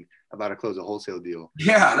 18, about to close a wholesale deal.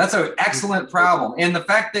 Yeah, that's an excellent problem. And the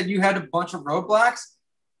fact that you had a bunch of roadblocks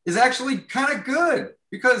is actually kind of good,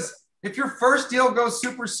 because if your first deal goes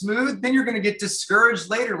super smooth, then you're going to get discouraged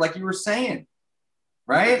later, like you were saying,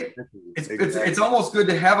 right? It's almost good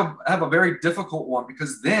to have a very difficult one,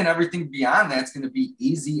 because then everything beyond that's going to be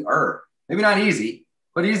easier. Maybe not easy,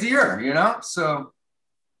 but easier, you know? So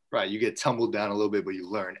right, you get tumbled down a little bit, but you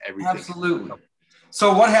learn everything. Absolutely.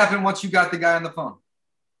 So what happened once you got the guy on the phone?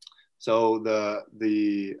 So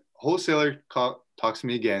the wholesaler talks to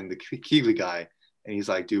me again, the Keegley guy, and he's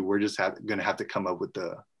like, dude, we're just going to have to come up with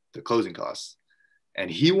the closing costs.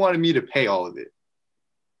 And he wanted me to pay all of it.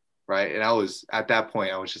 Right. And I was, at that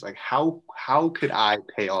point, I was just like, how could I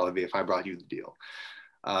pay all of it if I brought you the deal?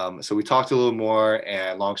 So we talked a little more,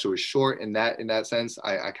 and long story short, in that sense,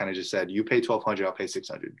 I kind of just said, you pay $1,200, I'll pay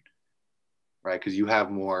 $600. Right. Because you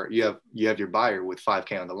have more, you have your buyer with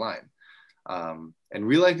 $5,000 on the line. And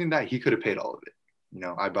realizing that he could have paid all of it. You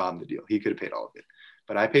know, I bought him the deal. He could have paid all of it.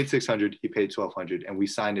 But I paid $600, he paid $1,200, and we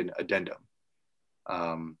signed an addendum.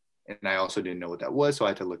 And I also didn't know what that was, so I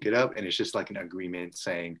had to look it up. And it's just like an agreement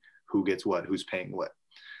saying who gets what, who's paying what.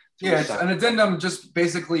 So yeah, an addendum just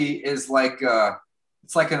basically is like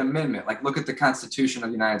it's like an amendment. Like, look at the Constitution of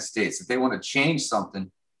the United States. If they want to change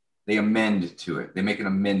something, they amend to it. They make an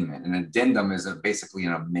amendment. An addendum is basically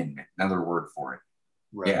an amendment, another word for it.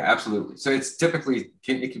 Right. Yeah, absolutely. So it's typically,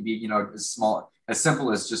 it can be, you know, as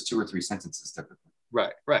simple as just 2 or 3 sentences typically.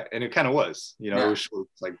 Right. And it kind of was, you know, yeah. It was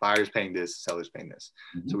like buyers paying this, sellers paying this.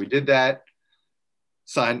 Mm-hmm. So we did that,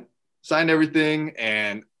 signed everything,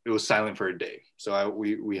 and it was silent for a day. So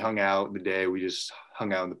we hung out the day. We just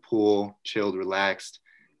hung out in the pool, chilled, relaxed.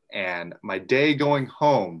 And my day going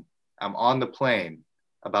home, I'm on the plane,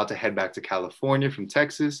 about to head back to California from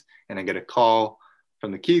Texas, and I get a call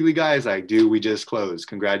from the Keegley guys, like, dude, we just closed.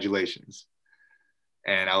 Congratulations.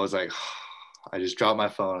 And I was like, I just dropped my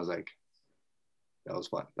phone. I was like, that was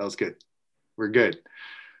fun. That was good. We're good.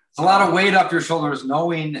 It's a lot of weight off your shoulders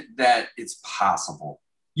knowing that it's possible.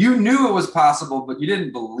 You knew it was possible, but you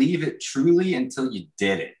didn't believe it truly until you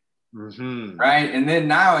did it. Mm-hmm. Right. And then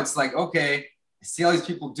now it's like, okay, I see all these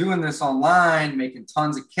people doing this online, making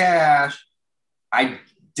tons of cash. I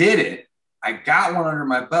did it. I got one under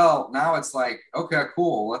my belt. Now it's like, okay,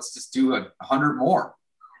 cool. Let's just do 100 more.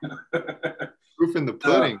 Proof in the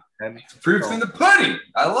pudding. Proof in the pudding.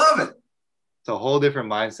 I love it. It's a whole different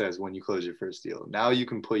mindset when you close your first deal. Now you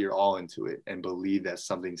can put your all into it and believe that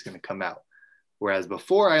something's going to come out. Whereas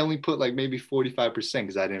before, I only put like maybe 45%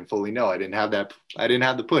 because I didn't fully know. I didn't have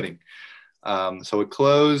the pudding. So it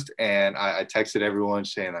closed, and I texted everyone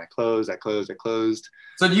saying I closed.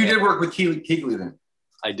 So you did work with Keegley then?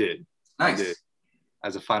 I did. Nice. I did,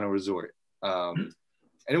 as a final resort. And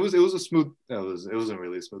it was a smooth. It wasn't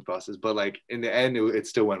really a smooth process, but like in the end, it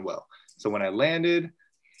still went well. So when I landed,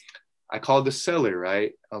 I called the seller,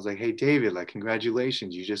 right? I was like, hey, David, like,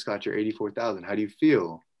 congratulations. You just got your $84,000. How do you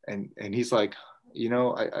feel? And he's like, you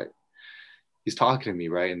know, he's talking to me,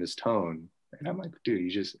 right, in this tone. And I'm like, dude,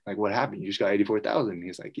 you just, like, what happened? You just got $84,000. And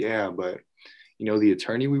he's like, yeah, but, you know, the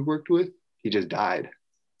attorney we worked with, he just died.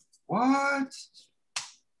 What?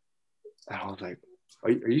 And I was like,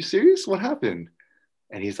 are you serious? What happened?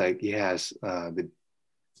 And he's like, yes, the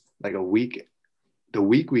week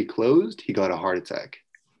we closed, he got a heart attack.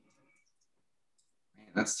 Man,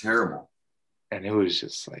 that's terrible. And it was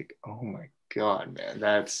just like, oh my God,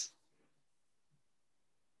 man,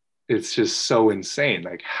 it's just so insane.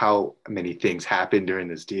 Like how many things happened during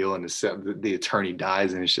this deal, and the attorney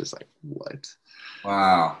dies, and it's just like, what?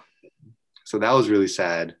 Wow. So that was really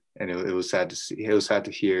sad. And it was sad to see. It was sad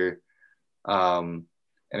to hear. And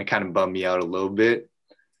it kind of bummed me out a little bit,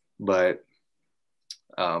 but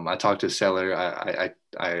I talked to the seller.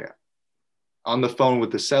 I on the phone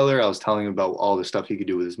with the seller, I was telling him about all the stuff he could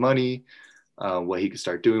do with his money, what he could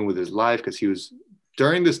start doing with his life. Cause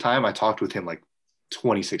during this time, I talked with him like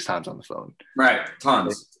 26 times on the phone. Right.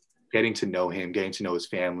 Tons. Getting to know him, getting to know his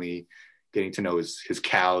family, getting to know his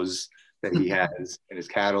cows that he has and his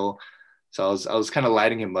cattle. So I was kind of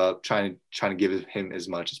lighting him up, trying to give him as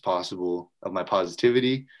much as possible of my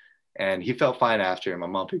positivity. And he felt fine after. My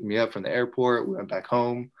mom picked me up from the airport. We went back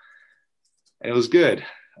home, and it was good.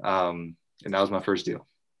 And that was my first deal.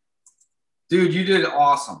 Dude, you did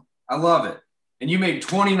awesome. I love it. And you made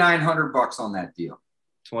 $2,900 on that deal.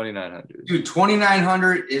 2,900. Dude,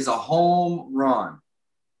 2,900 is a home run.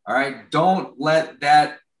 All right. Don't let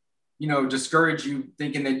that, discourage you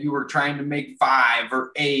thinking that you were trying to make 5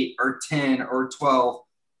 or 8 or 10 or 12.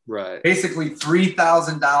 Right. Basically,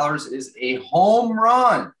 $3,000 is a home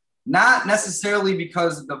run. Not necessarily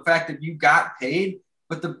because of the fact that you got paid,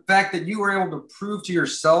 but the fact that you were able to prove to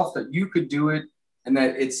yourself that you could do it and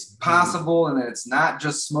that it's possible and that it's not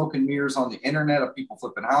just smoke and mirrors on the internet of people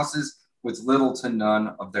flipping houses with little to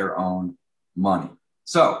none of their own money.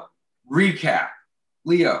 So recap,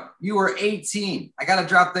 Leo, you were 18. I got to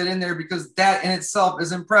drop that in there because that in itself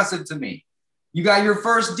is impressive to me. You got your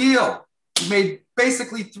first deal. You made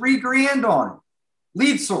basically $3,000 on it.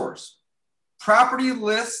 Lead source, property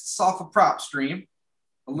lists off of PropStream,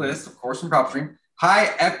 a list, of course, from PropStream,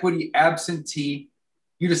 high equity absentee.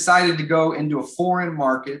 You decided to go into a foreign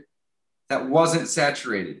market that wasn't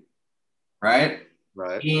saturated, right?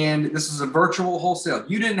 Right. And this is a virtual wholesale.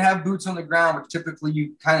 You didn't have boots on the ground, which typically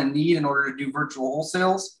you kind of need in order to do virtual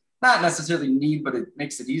wholesales. Not necessarily need, but it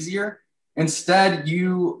makes it easier. Instead,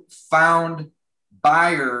 you found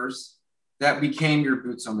buyers that became your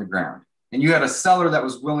boots on the ground. And you had a seller that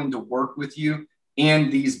was willing to work with you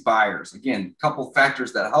and these buyers. Again, a couple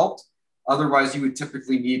factors that helped. Otherwise, you would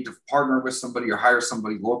typically need to partner with somebody or hire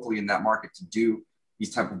somebody locally in that market to do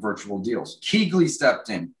these type of virtual deals. Keegley stepped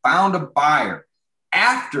in, found a buyer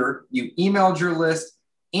after you emailed your list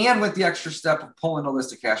and with the extra step of pulling a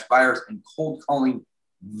list of cash buyers and cold calling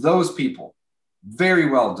those people. Very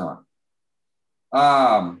well done.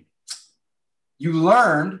 You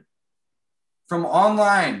learned from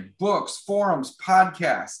online books, forums,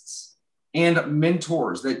 podcasts, and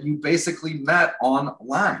mentors that you basically met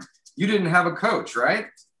online. You didn't have a coach, right?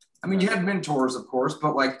 I mean, you had mentors, of course,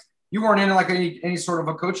 but like you weren't in like any sort of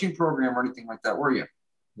a coaching program or anything like that, were you?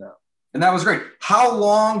 No. And that was great. How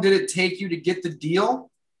long did it take you to get the deal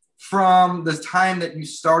from the time that you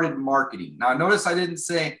started marketing? Now, notice I didn't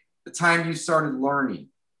say the time you started learning.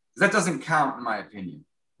 That doesn't count, in my opinion.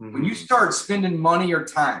 Mm-hmm. When you start spending money or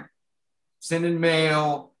time, sending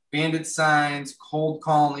mail, bandit signs, cold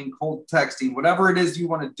calling, cold texting, whatever it is you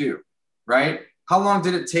want to do, right? How long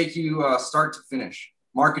did it take you start to finish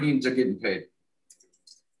marketing to getting paid?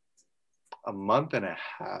 A month and a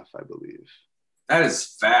half, I believe. That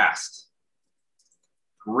is fast.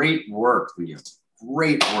 Great work, Leo.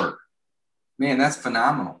 Great work. Man, that's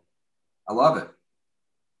phenomenal. I love it.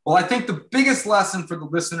 Well, I think the biggest lesson for the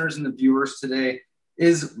listeners and the viewers today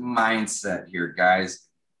is mindset here, guys.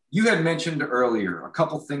 You had mentioned earlier a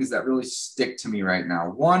couple things that really stick to me right now.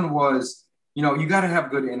 One was, you got to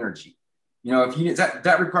have good energy. If you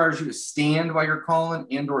that requires you to stand while you're calling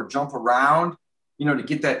and or jump around, to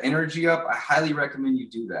get that energy up. I highly recommend you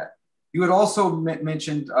do that. You had also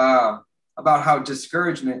mentioned about how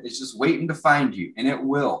discouragement is just waiting to find you, and it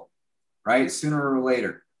will, right? Sooner or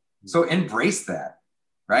later. So embrace that,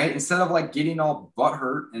 right? Instead of like getting all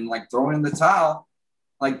butthurt and like throwing in the towel,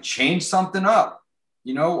 like change something up,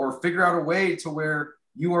 or figure out a way to where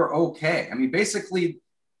you are okay. I mean, basically,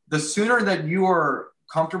 the sooner that you are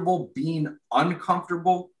comfortable being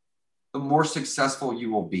uncomfortable, the more successful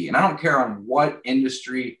you will be. And I don't care on what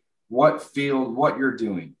industry, what field, what you're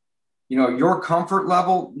doing. Your comfort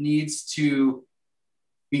level needs to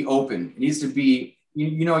be open. It needs to be,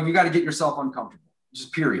 you got to get yourself uncomfortable,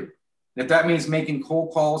 just period. And if that means making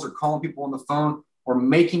cold calls or calling people on the phone or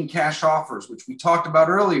making cash offers, which we talked about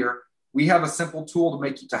earlier, we have a simple tool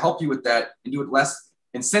to help you with that and do it less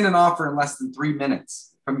and send an offer in less than 3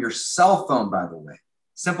 minutes from your cell phone, by the way.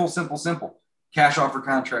 Simple.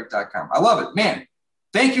 Cashoffercontract.com. I love it, man.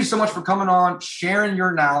 Thank you so much for coming on, sharing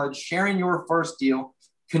your knowledge, sharing your first deal.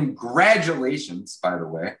 Congratulations, by the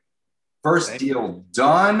way. First deal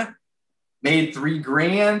done, made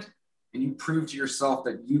 $3,000, and you proved to yourself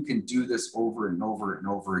that you can do this over and over and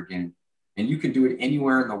over again. And you can do it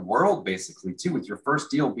anywhere in the world, basically, too, with your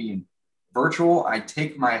first deal being virtual. I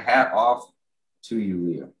take my hat off to you,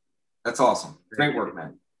 Leo. That's awesome. Great work,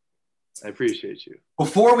 man. I appreciate you.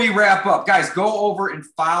 Before we wrap up, guys, go over and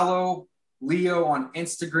follow Leo on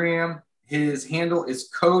Instagram. His handle is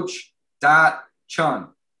coach.chun.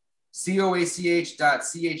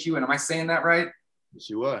 COACH.CHUN. Am I saying that right? Yes,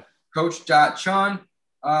 you are. Coach.chun.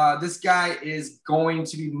 This guy is going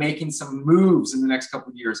to be making some moves in the next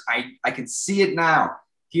couple of years. I can see it now.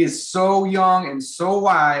 He is so young and so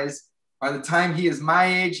wise. By the time he is my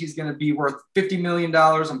age, he's going to be worth $50 million.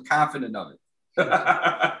 I'm confident of it.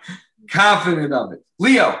 Confident of it.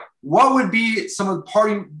 Leo, what would be some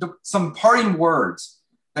parting words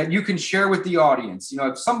that you can share with the audience?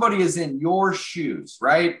 If somebody is in your shoes,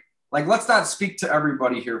 right? Like, let's not speak to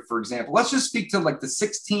everybody here, for example. Let's just speak to like the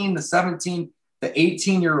 16, the 17, the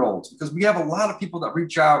 18-year-olds, because we have a lot of people that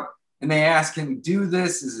reach out and they ask, can we do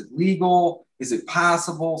this? Is it legal? Is it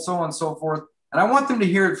possible? So on and so forth. And I want them to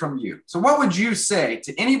hear it from you. So what would you say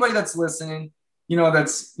to anybody that's listening,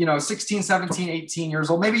 that's, 16, 17, 18 years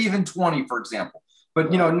old, maybe even 20, for example,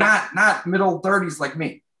 but, not middle 30s like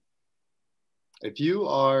me? If you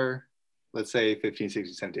are, let's say 15,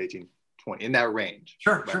 16, 17, 18, 20, in that range.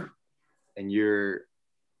 Sure, right? sure. And you're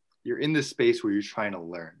in this space where you're trying to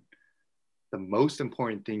learn. The most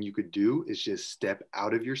important thing you could do is just step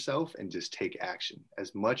out of yourself and just take action,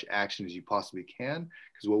 as much action as you possibly can.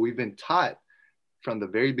 Because what we've been taught from the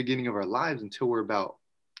very beginning of our lives until we're about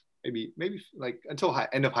maybe like until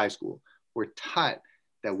end of high school, we're taught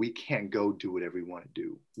that we can't go do whatever we want to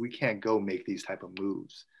do. We can't go make these type of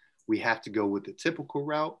moves. We have to go with the typical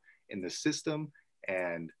route in the system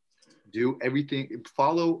and do everything,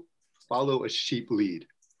 follow a sheep lead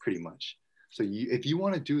pretty much. So if you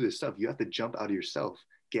want to do this stuff, you have to jump out of yourself,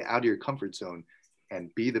 get out of your comfort zone,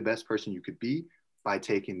 and be the best person you could be by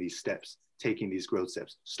taking these steps, taking these growth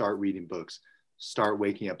steps. Start reading books, start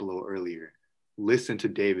waking up a little earlier, listen to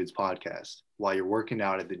David's podcast while you're working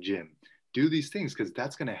out at the gym. Do these things because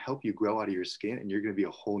that's going to help you grow out of your skin, and you're going to be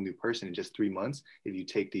a whole new person in just 3 months if you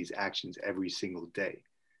take these actions every single day,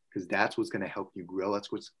 because that's what's going to help you grow.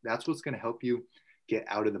 That's what's going to help you get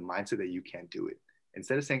out of the mindset that you can't do it.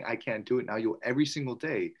 Instead of saying, I can't do it, now you'll every single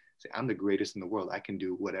day say, I'm the greatest in the world. I can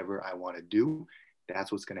do whatever I want to do.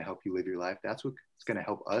 That's what's going to help you live your life. That's what's going to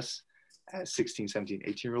help us as 16, 17,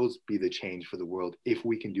 18-year-olds be the change for the world if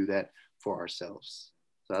we can do that for ourselves.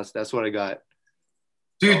 So that's what I got.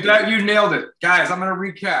 Dude, you nailed it. Guys, I'm going to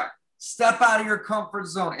recap. Step out of your comfort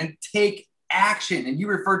zone and take action. And you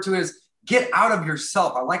refer to it as get out of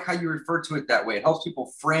yourself. I like how you refer to it that way. It helps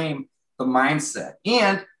people frame the mindset.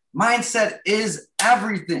 And mindset is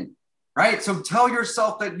everything, right? So tell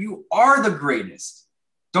yourself that you are the greatest.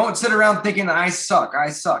 Don't sit around thinking, I suck,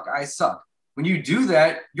 I suck, I suck. When you do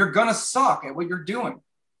that, you're going to suck at what you're doing.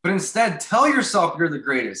 But instead, tell yourself you're the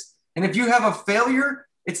greatest. And if you have a failure,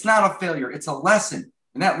 it's not a failure. It's a lesson.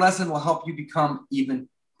 And that lesson will help you become even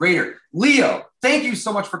greater. Leo, thank you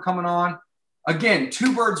so much for coming on. Again,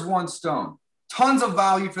 2 birds, 1 stone. Tons of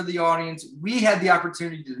value for the audience. We had the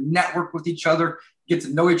opportunity to network with each other, get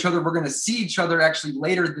to know each other. We're going to see each other actually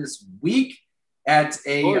later this week at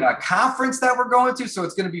a conference that we're going to. So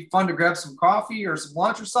it's going to be fun to grab some coffee or some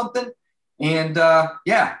lunch or something. And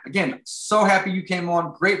yeah, again, so happy you came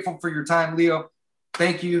on. Grateful for your time, Leo.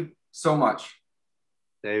 Thank you so much.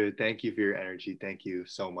 David, thank you for your energy. Thank you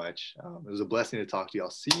so much. It was a blessing to talk to you.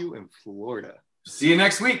 I'll see you in Florida. See you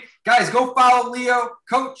next week. Guys, go follow Leo,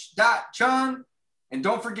 coach.chun. And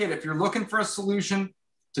don't forget, if you're looking for a solution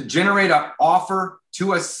to generate an offer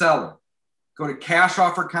to a seller, go to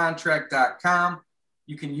cashoffercontract.com.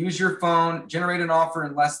 You can use your phone, generate an offer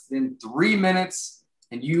in less than 3 minutes,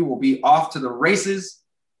 and you will be off to the races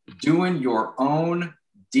doing your own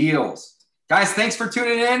deals. Guys, thanks for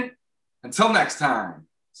tuning in. Until next time,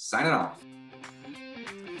 signing off.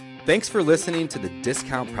 Thanks for listening to the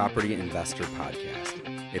Discount Property Investor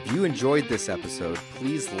Podcast. If you enjoyed this episode,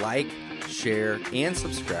 please like, share, and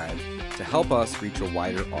subscribe to help us reach a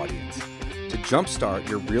wider audience. To jumpstart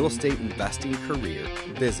your real estate investing career,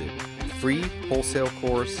 visit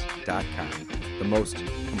freewholesalecourse.com, the most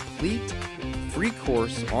complete free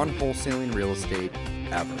course on wholesaling real estate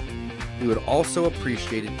ever. We would also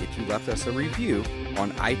appreciate it if you left us a review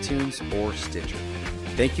on iTunes or Stitcher.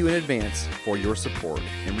 Thank you in advance for your support.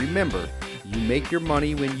 And remember, you make your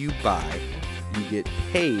money when you buy, you get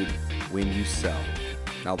paid when you sell.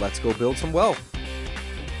 Now let's go build some wealth.